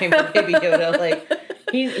entire world came for Baby Yoda. Like,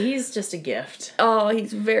 he's just a gift. Oh,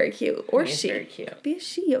 he's very cute. Or he's very cute. Be a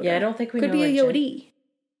she Yoda. Yeah, I don't think we could know. Could be a Yodi.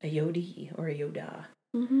 A Yodi or a Yoda.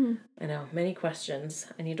 Mm-hmm. I know, many questions.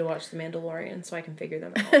 I need to watch The Mandalorian so I can figure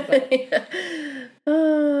them out.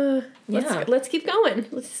 But let's keep going.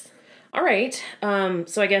 All right.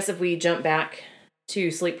 So I guess if we jump back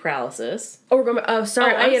to sleep paralysis. Oh, we're going. Oh,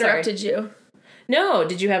 sorry, I interrupted you. No,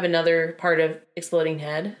 did you have another part of exploding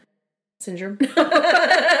head syndrome? Because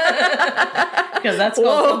that's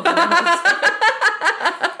called something else.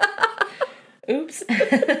 Oops.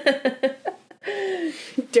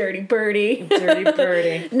 Dirty birdie. Dirty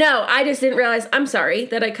birdie. No, I just didn't realize. I'm sorry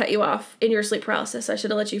that I cut you off in your sleep paralysis. I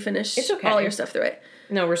should have let you finish all your stuff through it.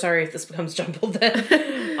 No, we're sorry if this becomes jumbled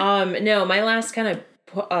then. No, my last kind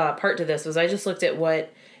of part to this was I just looked at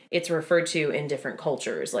what it's referred to in different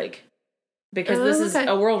cultures, like, because this is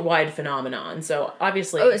a worldwide phenomenon. So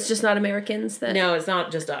obviously... Oh, it's just not Americans that... No, it's not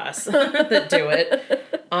just us that do it.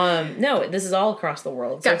 No, this is all across the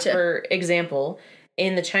world. Gotcha. So for example...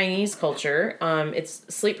 In the Chinese culture, it's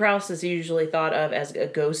sleep paralysis is usually thought of as a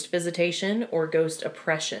ghost visitation or ghost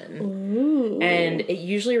oppression. Ooh. And it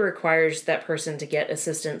usually requires that person to get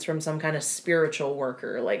assistance from some kind of spiritual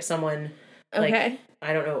worker, like someone, like,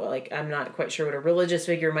 I don't know, like, I'm not quite sure what a religious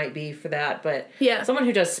figure might be for that, but someone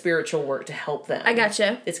who does spiritual work to help them. I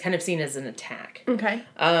gotcha. It's kind of seen as an attack. Okay.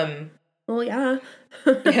 Well, yeah.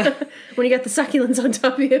 When you got the succulents on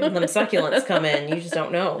top of you. When them succulents come in, you just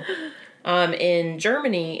don't know. In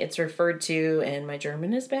Germany, it's referred to, and my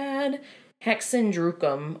German is bad,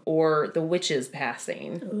 Hexendruckum, or the witch's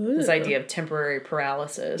passing. Ooh. This idea of temporary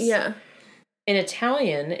paralysis. Yeah. In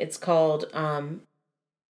Italian, it's called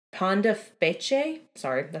Ponda Fece.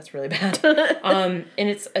 Sorry, that's really bad. And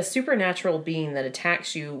it's a supernatural being that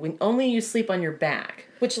attacks you when only you sleep on your back,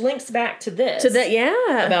 which links back to this.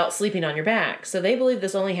 About sleeping on your back. So they believe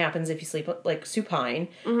this only happens if you sleep like supine.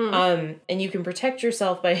 Mm-hmm. And you can protect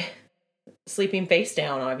yourself by sleeping face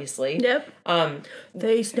down, obviously. Yep.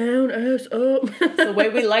 Face down, ass up. The way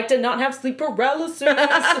we like to not have sleep paralysis.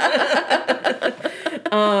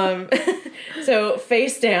 So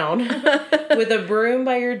face down with a broom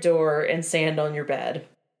by your door and sand on your bed.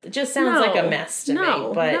 It just sounds like a mess to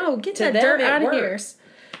me. But get that dirt out of here.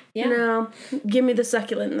 Yeah. No, give me the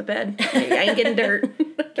succulent in the bed. I ain't getting dirt.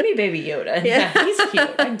 Give me Baby Yoda. Yeah, he's cute.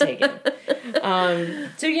 I can take it.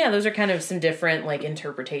 So yeah, those are kind of some different like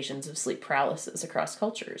interpretations of sleep paralysis across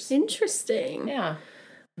cultures. Interesting. Yeah.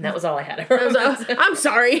 And that was all I had. I'm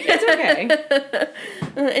sorry. It's okay.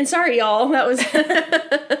 And sorry, y'all. That was.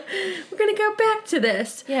 We're gonna go back to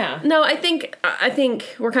this. Yeah. No, I think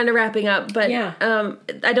we're kind of wrapping up, but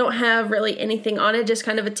I don't have really anything on it. Just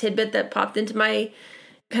kind of a tidbit that popped into my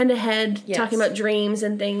kind of head, talking about dreams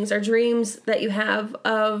and things. Are dreams that you have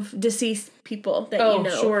of deceased people that you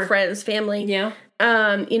know, friends, family. Yeah.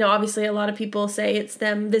 Obviously, a lot of people say it's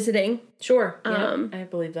them visiting. Sure. Yeah, I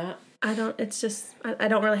believe that. I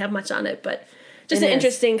don't really have much on it, but just an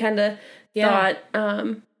interesting kind of thought.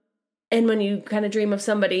 And when you kind of dream of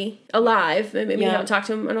somebody alive, maybe you haven't talked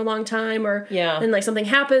to them in a long time, or and like something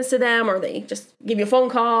happens to them, or they just give you a phone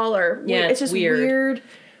call, or it's just weird.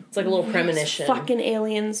 It's like a little premonition. Fucking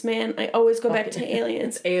aliens, man. I always go back to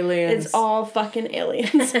aliens. It's aliens. It's all fucking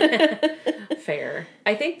aliens. Fair.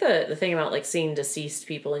 I think the thing about like seeing deceased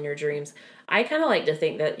people in your dreams, I kind of like to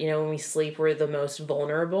think that, when we sleep, we're the most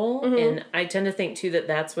vulnerable. And I tend to think, too, that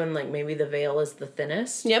that's when, like, maybe the veil is the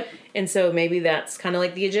thinnest. Yep. And so maybe that's kind of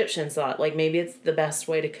like the Egyptians thought. Like, maybe it's the best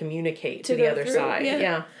way to communicate to the other side.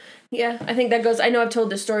 Yeah. I think that goes... I know I've told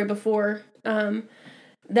this story before.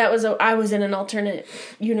 I was in an alternate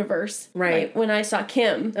universe. Right. Like, when I saw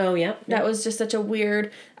Kim. Oh, yeah. That was just such a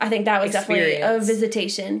weird... I think that was definitely a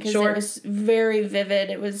visitation. Because it was very vivid.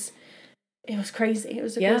 It was crazy. It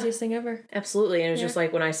was the craziest thing ever. Absolutely. And it was just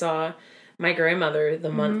like when I saw my grandmother the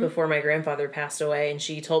month before my grandfather passed away, and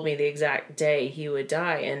she told me the exact day he would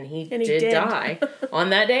die, and he did die on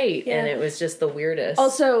that date. And it was just the weirdest.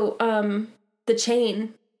 Also, the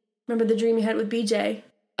chain. Remember the dream you had with BJ?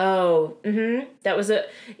 Oh, that was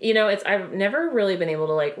I've never really been able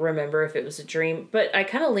to like remember if it was a dream, but I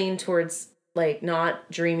kind of lean towards like not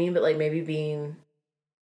dreaming, but like maybe being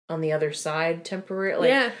on the other side temporarily.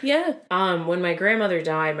 When my grandmother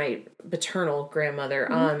died, my paternal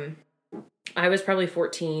grandmother, I was probably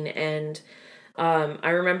 14, and I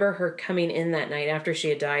remember her coming in that night after she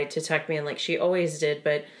had died to tuck me in like she always did,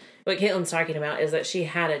 but what Caitlin's talking about is that she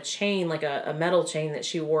had a chain, like a metal chain that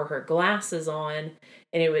she wore her glasses on,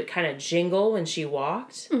 and it would kind of jingle when she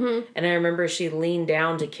walked. And I remember she leaned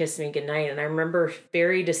down to kiss me goodnight, and I remember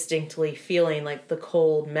very distinctly feeling like the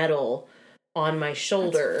cold metal on my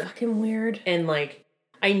shoulder. That's fucking weird. And like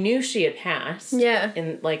I knew she had passed. Yeah.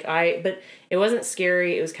 And like but it wasn't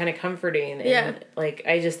scary, it was kind of comforting. And like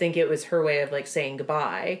I just think it was her way of like saying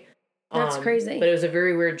goodbye. That's crazy. But it was a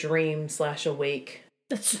very weird dream / awake.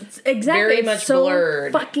 That's exactly very much so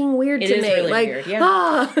blurred. Fucking weird to me. Really like, weird.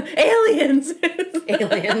 Yeah. Aliens.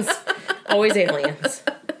 Aliens. Always aliens.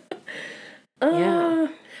 Yeah.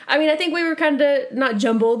 I mean, I think we were kind of not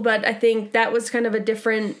jumbled, but I think that was kind of a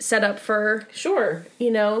different setup for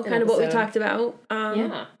kind of what we talked about.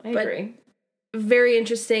 I agree. Very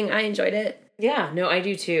interesting. I enjoyed it. Yeah, no, I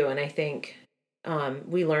do too. And I think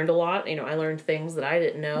we learned a lot. I learned things that I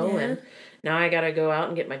didn't know, and now I got to go out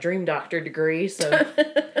and get my dream doctor degree so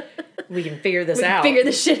we can figure this out. Figure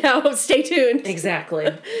this shit out. Stay tuned. Exactly.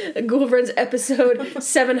 Ghoul Friends episode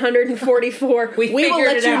 744. We will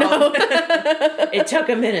let you know. It took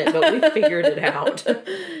a minute, but we figured it out.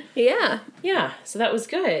 Yeah. Yeah, so that was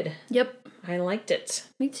good. Yep. I liked it.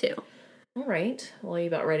 Me too. All right. Well, are you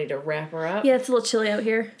about ready to wrap her up? Yeah, it's a little chilly out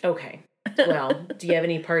here. Okay. Well, do you have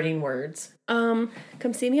any parting words? Come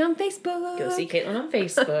see me on Facebook. Go see Caitlin on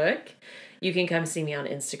Facebook. You can come see me on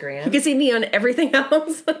Instagram. You can see me on everything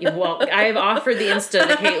else. Well, I have offered the Insta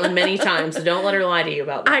to Caitlin many times, so don't let her lie to you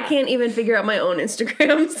about that. I can't even figure out my own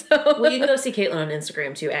Instagram, so... Well, you can go see Caitlin on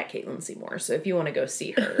Instagram, too, at Caitlin Seymour. So if you want to go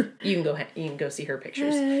see her, you can go see her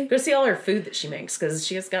pictures. Hey. Go see all her food that she makes, because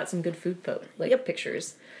she has got some good food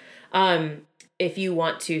pictures. If you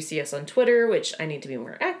want to see us on Twitter, which I need to be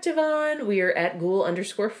more active on, we are at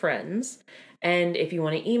ghoul_friends. And if you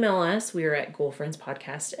want to email us, we are at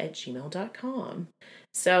ghoulfriendspodcast@gmail.com.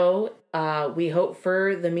 So we hope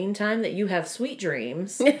for the meantime that you have sweet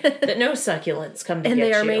dreams, that no succulents come to get you.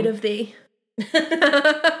 And they are made of thee.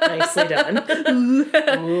 Nicely done.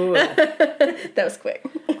 Ooh. That was quick.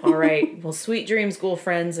 All right. Well, sweet dreams, ghoul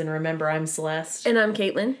friends. And remember, I'm Celeste. And I'm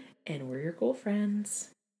Caitlin. And we're your ghoul friends.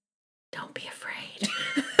 Don't be afraid.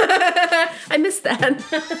 I missed that.